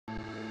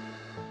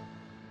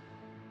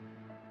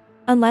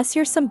Unless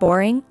you're some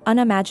boring,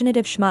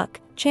 unimaginative schmuck,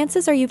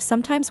 chances are you've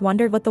sometimes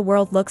wondered what the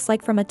world looks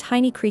like from a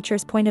tiny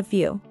creature's point of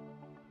view.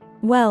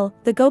 Well,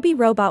 the Goby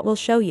robot will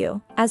show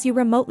you, as you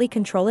remotely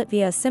control it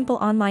via a simple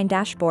online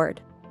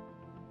dashboard.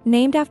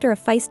 Named after a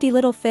feisty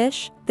little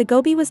fish, the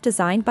Goby was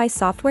designed by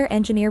software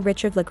engineer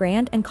Richard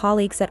Legrand and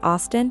colleagues at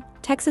Austin,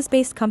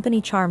 Texas-based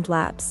company Charmed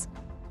Labs.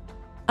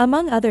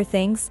 Among other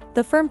things,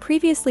 the firm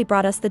previously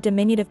brought us the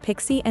diminutive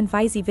Pixie and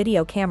Vizzy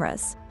video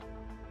cameras.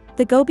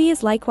 The Goby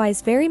is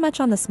likewise very much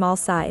on the small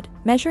side,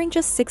 measuring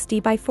just 60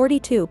 by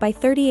 42 by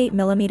 38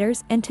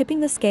 millimeters and tipping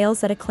the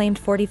scales at a claimed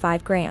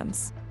 45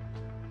 grams.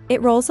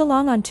 It rolls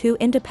along on two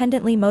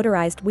independently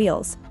motorized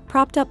wheels,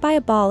 propped up by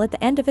a ball at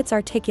the end of its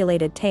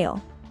articulated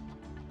tail.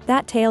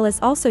 That tail is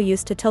also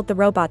used to tilt the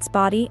robot's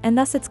body and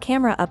thus its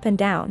camera up and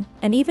down,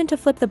 and even to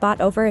flip the bot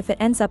over if it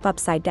ends up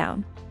upside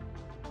down.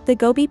 The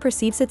Goby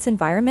perceives its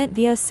environment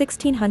via a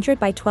 1600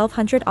 by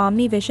 1200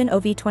 OmniVision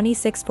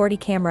OV2640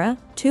 camera,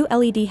 two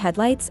LED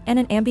headlights and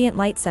an ambient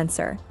light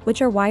sensor,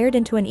 which are wired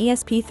into an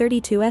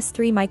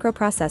ESP32S3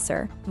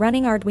 microprocessor,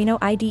 running Arduino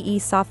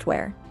IDE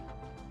software.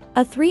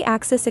 A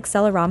 3-axis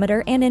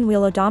accelerometer and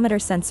in-wheel odometer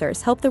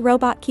sensors help the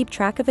robot keep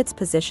track of its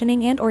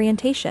positioning and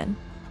orientation.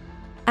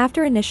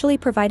 After initially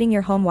providing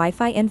your home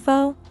Wi-Fi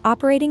info,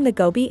 operating the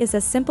Goby is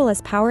as simple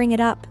as powering it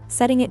up,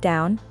 setting it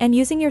down, and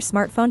using your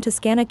smartphone to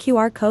scan a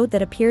QR code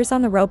that appears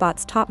on the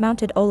robot's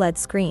top-mounted OLED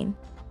screen.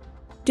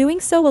 Doing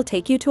so will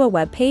take you to a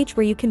web page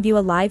where you can view a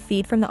live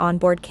feed from the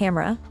onboard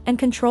camera, and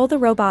control the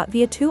robot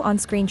via two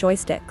on-screen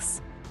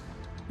joysticks.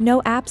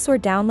 No apps or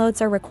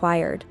downloads are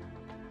required.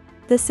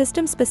 The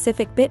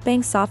system-specific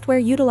BitBang software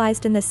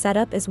utilized in this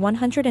setup is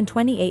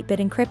 128-bit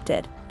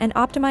encrypted, and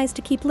optimized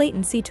to keep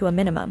latency to a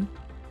minimum.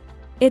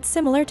 It's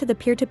similar to the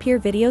peer-to-peer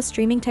video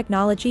streaming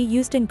technology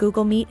used in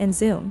Google Meet and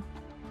Zoom.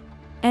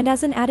 And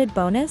as an added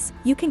bonus,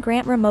 you can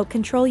grant remote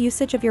control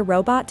usage of your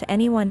robot to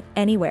anyone,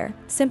 anywhere,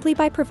 simply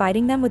by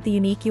providing them with the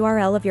unique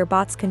URL of your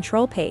bot's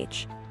control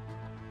page.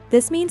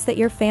 This means that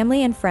your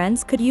family and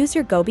friends could use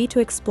your Goby to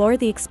explore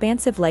the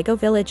expansive Lego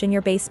village in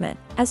your basement,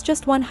 as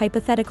just one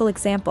hypothetical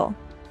example.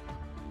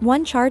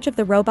 One charge of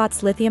the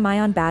robot's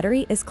lithium-ion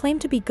battery is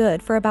claimed to be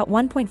good for about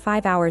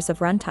 1.5 hours of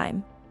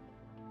runtime.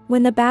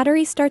 When the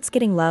battery starts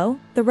getting low,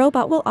 the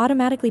robot will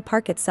automatically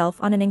park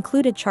itself on an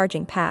included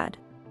charging pad.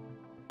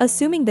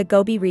 Assuming the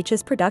Goby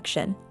reaches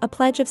production, a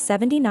pledge of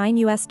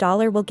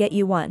 $79 will get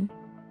you one.